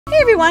Hey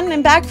everyone,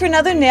 I'm back for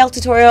another nail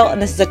tutorial, and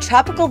this is a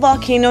tropical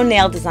volcano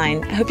nail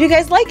design. I hope you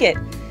guys like it.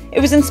 It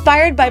was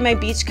inspired by my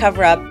beach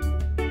cover-up.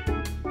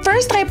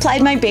 First I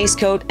applied my base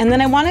coat, and then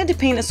I wanted to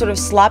paint a sort of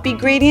sloppy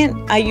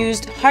gradient. I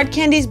used Hard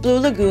Candy's Blue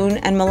Lagoon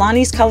and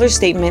Milani's Color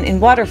Statement in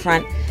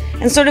Waterfront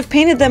and sort of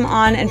painted them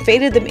on and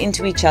faded them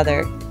into each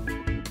other.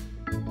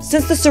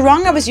 Since the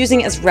sarong I was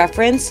using as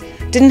reference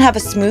didn't have a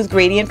smooth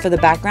gradient for the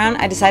background,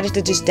 I decided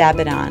to just dab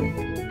it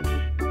on.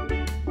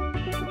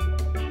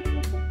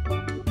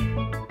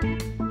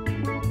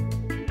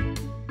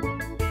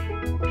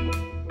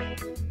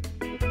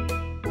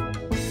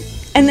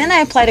 And then I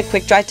applied a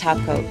quick dry top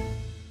coat.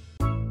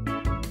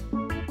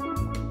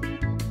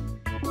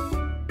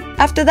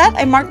 After that,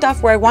 I marked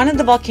off where I wanted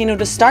the volcano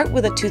to start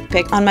with a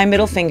toothpick on my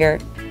middle finger,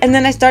 and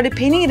then I started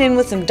painting it in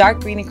with some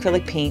dark green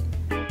acrylic paint.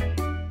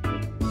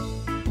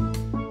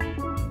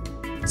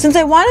 Since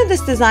I wanted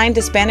this design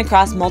to span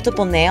across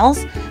multiple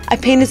nails, I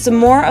painted some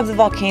more of the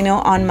volcano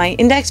on my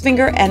index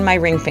finger and my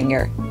ring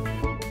finger.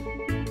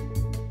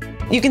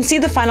 You can see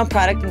the final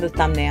product in the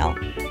thumbnail.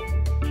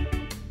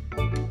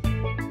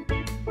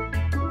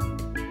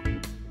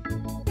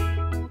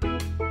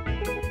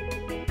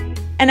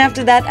 And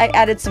after that, I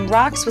added some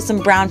rocks with some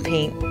brown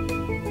paint.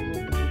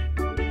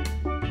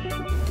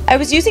 I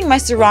was using my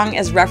sarong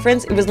as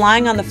reference. It was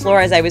lying on the floor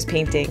as I was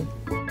painting.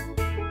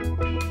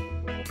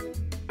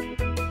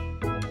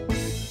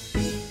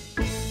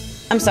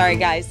 I'm sorry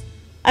guys.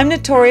 I'm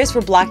notorious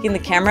for blocking the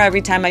camera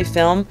every time I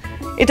film.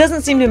 It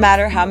doesn't seem to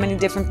matter how many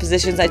different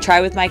positions I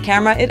try with my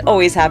camera. It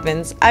always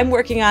happens. I'm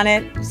working on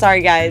it.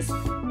 Sorry guys.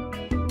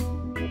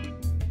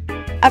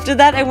 After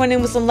that, I went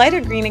in with some lighter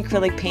green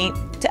acrylic paint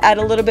to add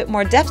a little bit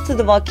more depth to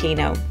the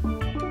volcano.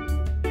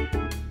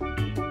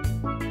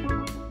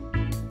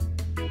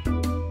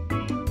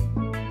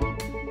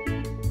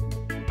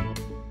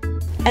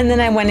 And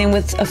then I went in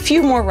with a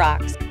few more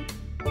rocks.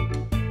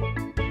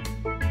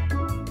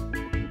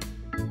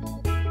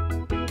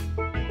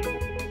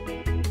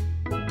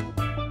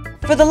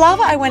 For the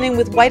lava, I went in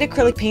with white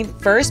acrylic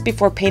paint first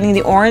before painting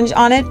the orange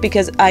on it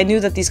because I knew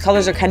that these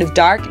colors are kind of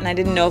dark and I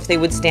didn't know if they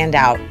would stand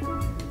out.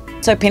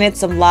 So I painted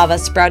some lava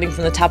sprouting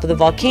from the top of the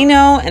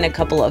volcano and a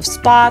couple of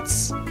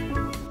spots.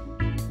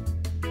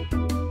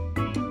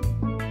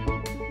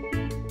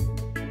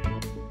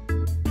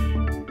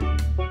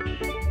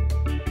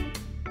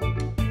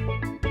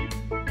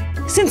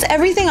 Since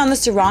everything on the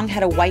sarong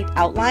had a white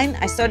outline,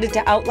 I started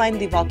to outline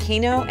the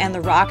volcano and the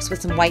rocks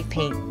with some white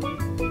paint.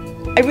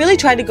 I really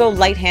tried to go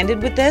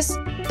light-handed with this,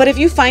 but if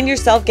you find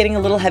yourself getting a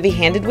little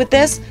heavy-handed with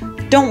this,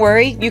 don't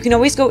worry, you can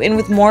always go in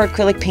with more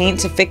acrylic paint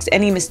to fix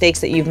any mistakes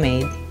that you've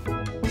made.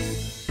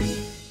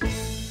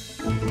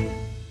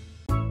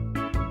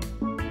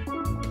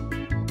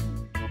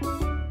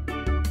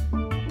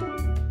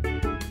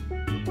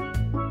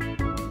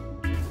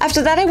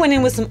 After that, I went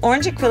in with some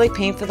orange acrylic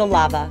paint for the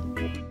lava.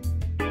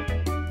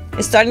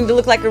 It's starting to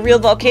look like a real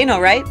volcano,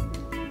 right?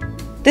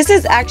 This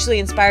is actually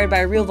inspired by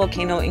a real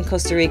volcano in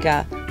Costa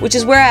Rica, which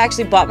is where I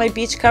actually bought my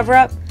beach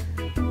cover-up.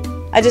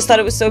 I just thought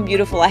it was so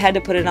beautiful, I had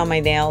to put it on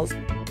my nails.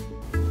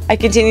 I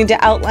continued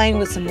to outline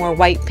with some more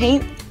white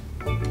paint.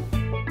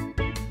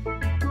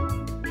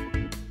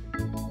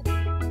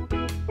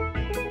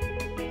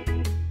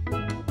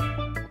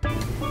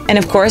 And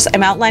of course,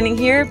 I'm outlining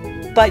here,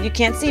 but you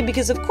can't see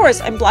because of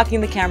course I'm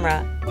blocking the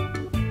camera.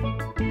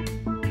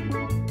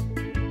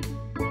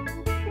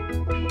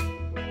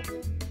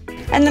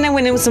 And then I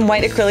went in with some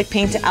white acrylic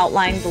paint to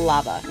outline the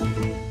lava.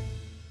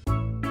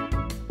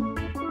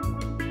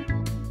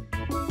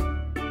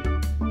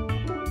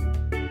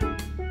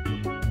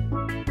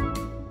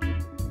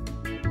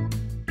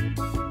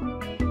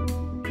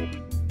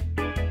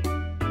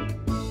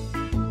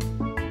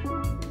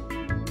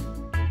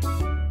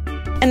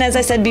 And as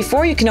I said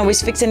before, you can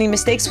always fix any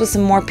mistakes with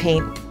some more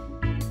paint.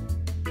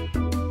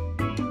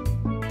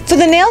 For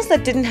the nails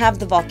that didn't have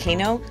the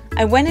volcano,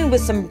 I went in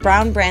with some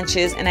brown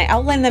branches and I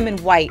outlined them in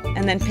white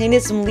and then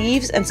painted some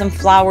leaves and some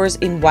flowers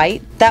in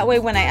white. That way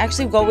when I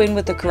actually go in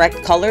with the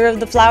correct color of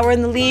the flower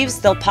and the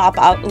leaves, they'll pop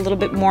out a little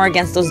bit more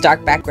against those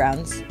dark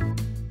backgrounds.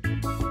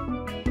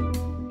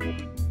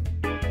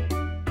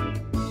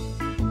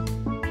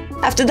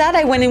 After that,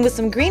 I went in with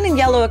some green and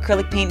yellow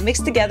acrylic paint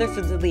mixed together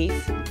for the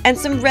leaf and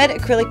some red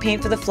acrylic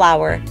paint for the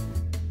flower.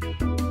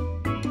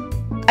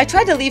 I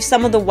tried to leave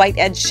some of the white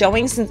edge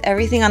showing since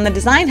everything on the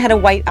design had a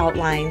white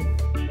outline.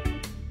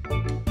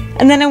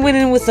 And then I went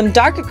in with some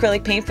dark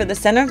acrylic paint for the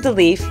center of the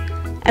leaf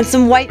and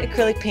some white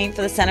acrylic paint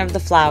for the center of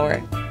the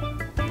flower.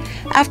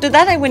 After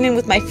that, I went in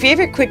with my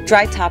favorite quick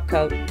dry top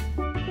coat.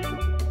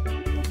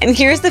 And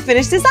here's the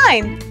finished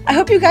design! I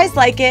hope you guys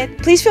like it.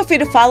 Please feel free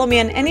to follow me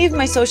on any of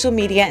my social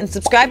media and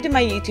subscribe to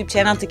my YouTube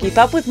channel to keep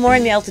up with more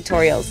nail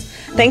tutorials.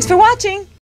 Thanks for watching!